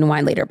over food and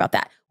wine later about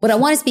that. What I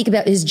want to speak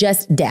about is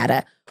just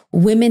data.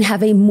 Women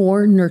have a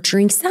more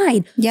nurturing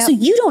side. Yep. So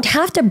you don't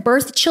have to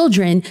birth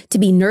children to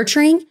be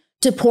nurturing,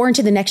 to pour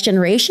into the next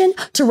generation,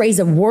 to raise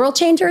up world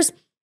changers.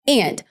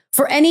 And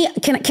for any,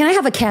 can I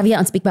have a caveat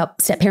and speak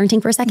about step parenting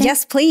for a second?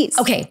 Yes, please.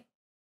 Okay.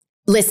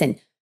 Listen,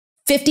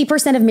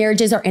 50% of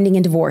marriages are ending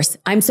in divorce.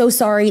 I'm so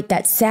sorry.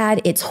 That's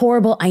sad. It's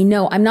horrible. I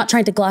know. I'm not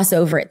trying to gloss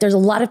over it. There's a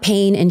lot of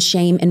pain and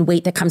shame and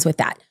weight that comes with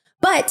that.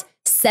 But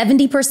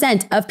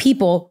 70% of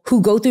people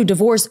who go through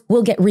divorce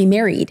will get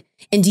remarried.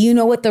 And do you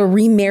know what the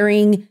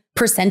remarrying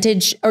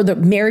percentage or the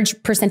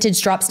marriage percentage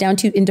drops down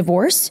to in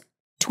divorce?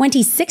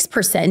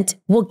 26%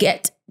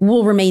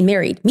 will remain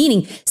married,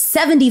 meaning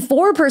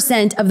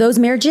 74% of those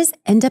marriages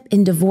end up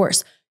in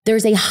divorce.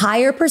 There's a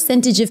higher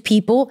percentage of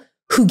people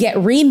who get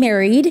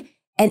remarried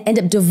and end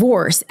up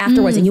divorced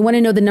afterwards. And you want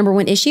to know the number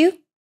one issue?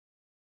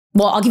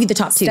 Well, I'll give you the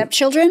top 2.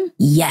 Stepchildren?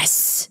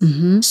 Yes.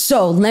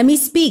 So let me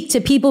speak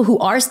to people who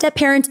are step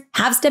parents,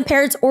 have step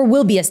parents, or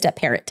will be a step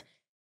parent.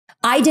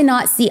 I did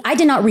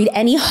not read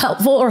any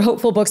helpful or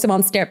hopeful books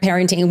about step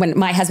parenting when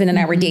my husband and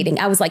I were dating.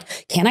 I was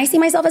like, can I see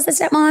myself as a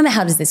stepmom?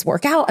 How does this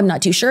work out? I'm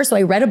not too sure. So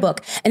I read a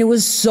book and it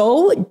was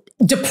so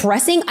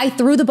depressing. I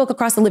threw the book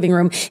across the living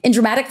room in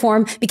dramatic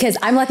form because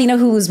I'm Latino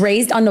who was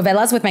raised on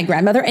novelas with my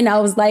grandmother. And I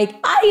was like,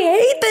 I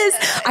hate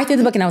this. I threw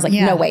the book and I was like,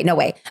 no way.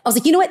 I was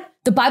like, you know what?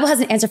 The Bible has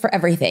an answer for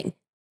everything.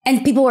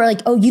 And people were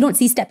like, oh, you don't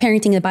see step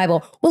parenting in the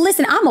Bible. Well,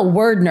 listen, I'm a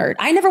word nerd.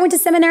 I never went to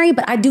seminary,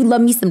 but I do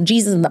love me some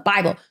Jesus in the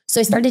Bible.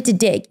 So I started to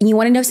dig. And you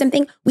want to know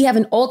something? We have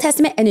an Old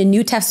Testament and a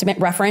New Testament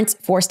reference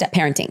for step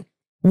parenting.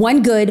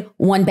 One good,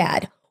 one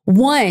bad.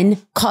 One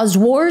caused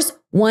wars,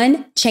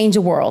 one changed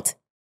the world.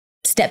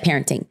 Step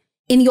parenting.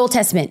 In the Old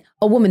Testament,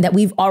 a woman that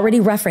we've already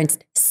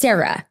referenced,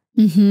 Sarah.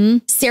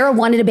 Sarah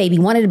wanted a baby.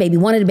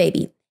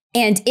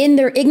 And in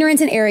their ignorance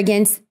and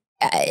arrogance,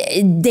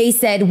 they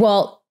said,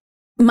 well,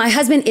 my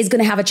husband is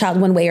going to have a child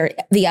one way or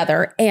the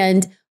other.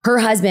 And her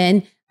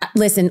husband,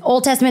 listen,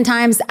 Old Testament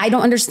times, I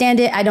don't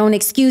understand it. I don't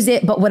excuse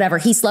it, but whatever.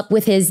 He slept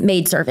with his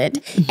maidservant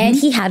and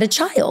he had a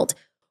child.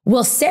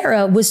 Well,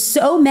 Sarah was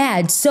so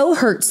mad, so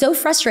hurt, so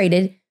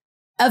frustrated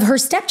of her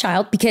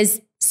stepchild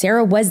because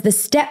Sarah was the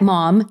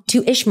stepmom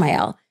to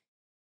Ishmael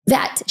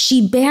that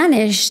she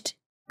banished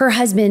her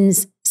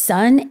husband's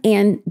son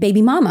and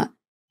baby mama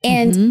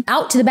and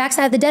out to the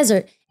backside of the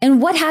desert. And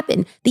what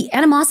happened? The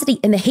animosity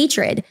and the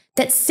hatred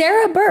that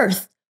Sarah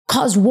birthed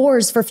caused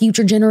wars for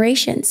future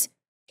generations.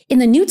 In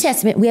the New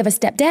Testament, we have a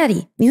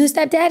stepdaddy. You know who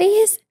stepdaddy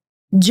is?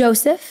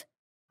 Joseph,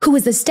 who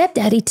was the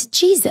stepdaddy to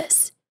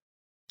Jesus.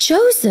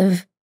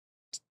 Joseph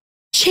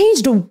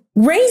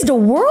raised a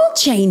world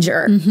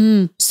changer.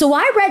 So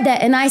I read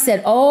that and I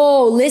said,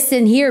 oh,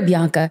 listen here,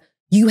 Bianca,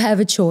 you have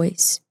a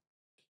choice.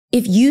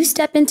 If you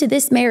step into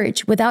this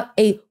marriage without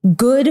a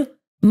good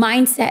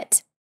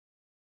mindset,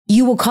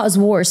 you will cause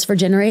wars for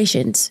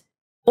generations,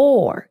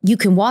 or you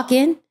can walk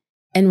in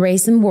and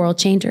raise some world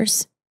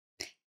changers.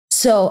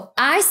 So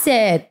I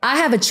said, I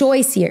have a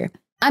choice here.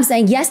 I'm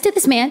saying yes to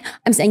this man.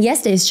 I'm saying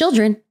yes to his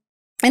children.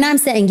 And I'm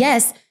saying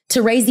yes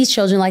to raise these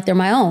children like they're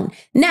my own.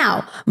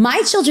 Now,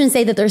 my children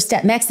say that they're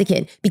step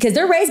Mexican because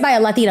they're raised by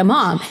a Latina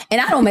mom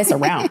and I don't mess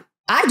around.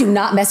 I do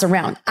not mess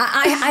around.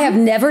 I have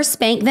never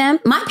spanked them.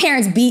 My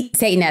parents beat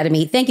Satan out of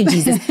me. Thank you,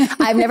 Jesus.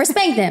 I've never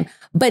spanked them,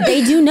 but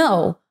they do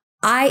know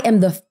I am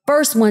the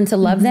first one to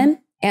love them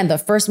and the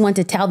first one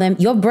to tell them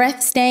your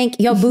breath stank,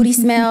 your booty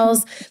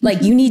smells,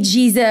 like you need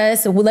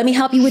Jesus. So let me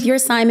help you with your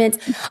assignments.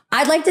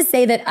 I'd like to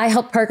say that I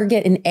helped Parker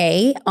get an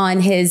A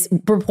on his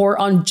report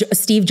on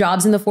Steve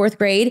Jobs in the 4th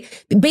grade,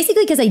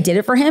 basically because I did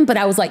it for him. But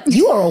I was like,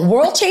 you are a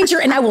world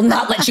changer and I will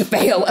not let you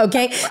fail.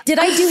 Okay. Did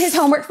I do his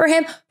homework for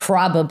him?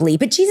 Probably.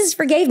 But Jesus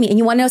forgave me. And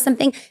you want to know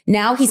something?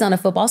 Now he's on a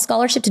football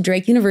scholarship to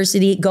Drake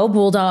University. Go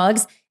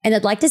Bulldogs. And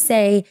I'd like to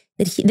say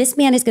that this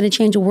man is going to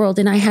change the world.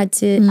 And I had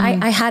to,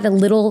 I had a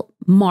little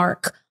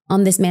mark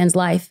on this man's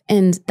life.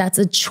 And that's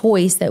a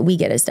choice that we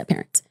get as step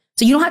parents.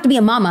 So you don't have to be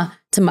a mama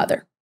to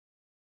mother.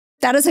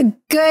 That is a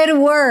good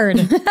word.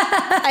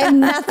 I have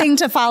nothing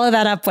to follow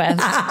that up with.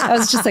 That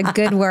was just a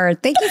good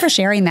word. Thank you for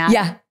sharing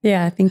that.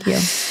 Yeah. Thank you.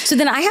 So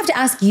then I have to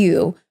ask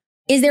you,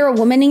 is there a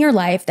woman in your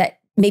life that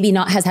maybe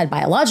not has had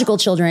biological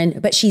children,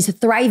 but she's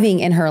thriving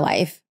in her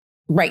life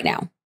right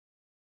now?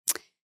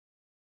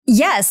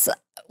 Yes.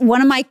 One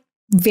of my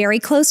very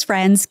close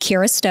friends,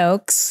 Kira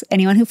Stokes.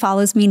 Anyone who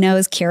follows me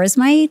knows Kira's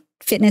my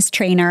fitness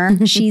trainer.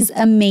 She's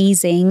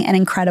amazing and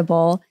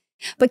incredible.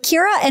 But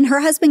Kira and her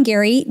husband,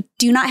 Gary,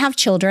 do not have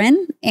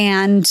children.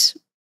 And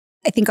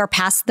I think are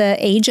past the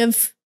age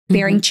of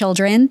bearing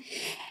children.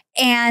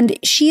 And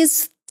she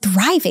is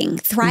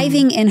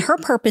thriving in her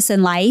purpose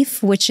in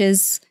life, which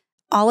is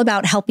all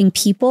about helping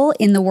people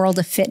in the world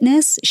of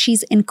fitness.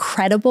 She's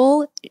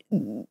incredible.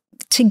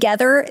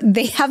 Together,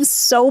 they have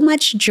so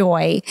much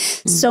joy,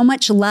 so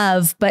much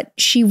love, but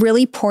she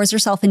really pours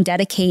herself and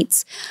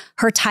dedicates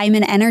her time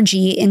and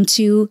energy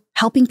into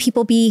helping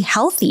people be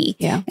healthy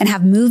and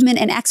have movement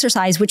and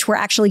exercise, which we're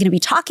actually going to be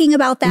talking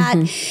about that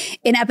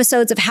in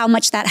episodes of how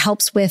much that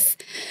helps with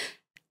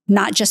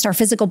not just our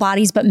physical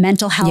bodies, but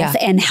mental health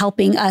and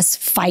helping us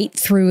fight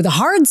through the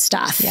hard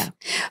stuff.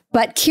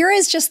 But Kira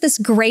is just this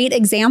great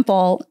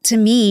example to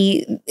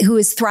me who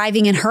is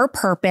thriving in her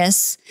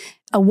purpose,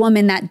 a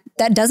woman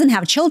that doesn't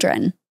have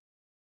children.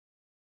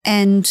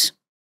 And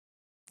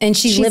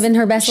she's living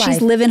her best life.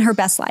 She's living her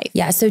best life.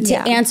 Yeah. So to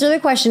answer the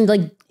question,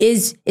 like,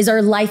 is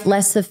our life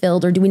less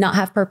fulfilled or do we not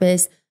have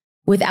purpose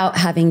without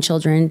having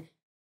children?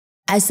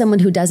 As someone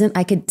who doesn't,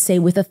 I could say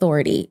with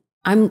authority,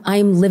 I'm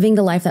living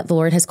the life that the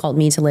Lord has called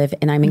me to live.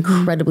 And I'm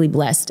incredibly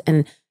blessed.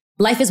 And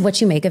life is what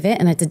you make of it.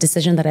 And it's a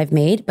decision that I've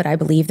made. But I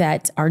believe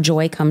that our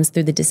joy comes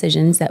through the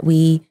decisions that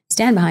we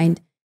stand behind.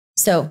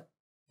 So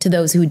to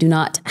those who do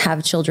not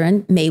have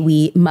children, may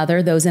we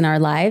mother those in our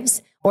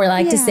lives. Or I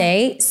like to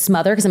say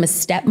smother, because I'm a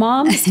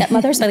stepmother,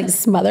 so I like to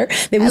smother.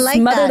 May we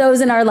smother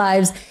those in our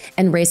lives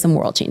and raise some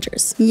world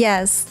changers.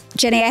 Yes.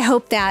 Jenny, I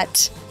hope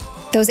that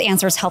those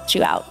answers helped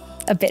you out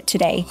a bit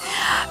today.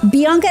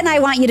 Bianca and I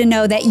want you to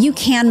know that you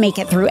can make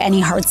it through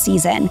any hard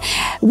season.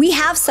 We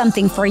have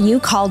something for you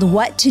called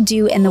What to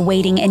Do in the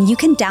Waiting, and you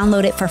can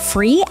download it for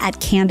free at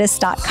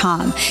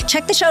Candace.com.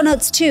 Check the show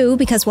notes too,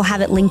 because we'll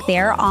have it linked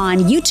there on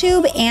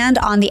YouTube and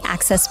on the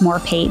Access More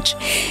page.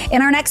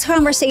 In our next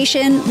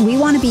conversation, we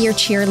want to be your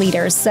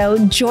cheerleaders. So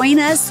join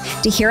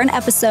us to hear an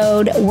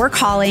episode we're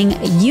calling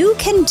You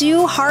Can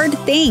Do Hard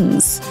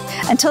Things.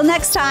 Until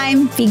next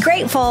time, be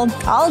grateful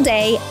all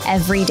day,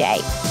 every day.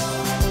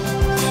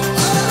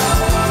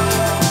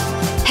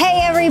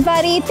 Hey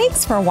everybody,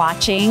 thanks for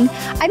watching.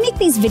 I make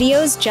these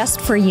videos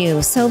just for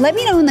you, so let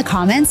me know in the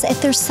comments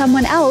if there's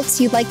someone else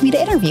you'd like me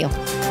to interview.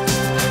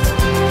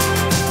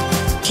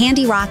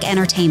 Candy Rock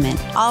Entertainment,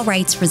 all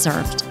rights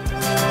reserved.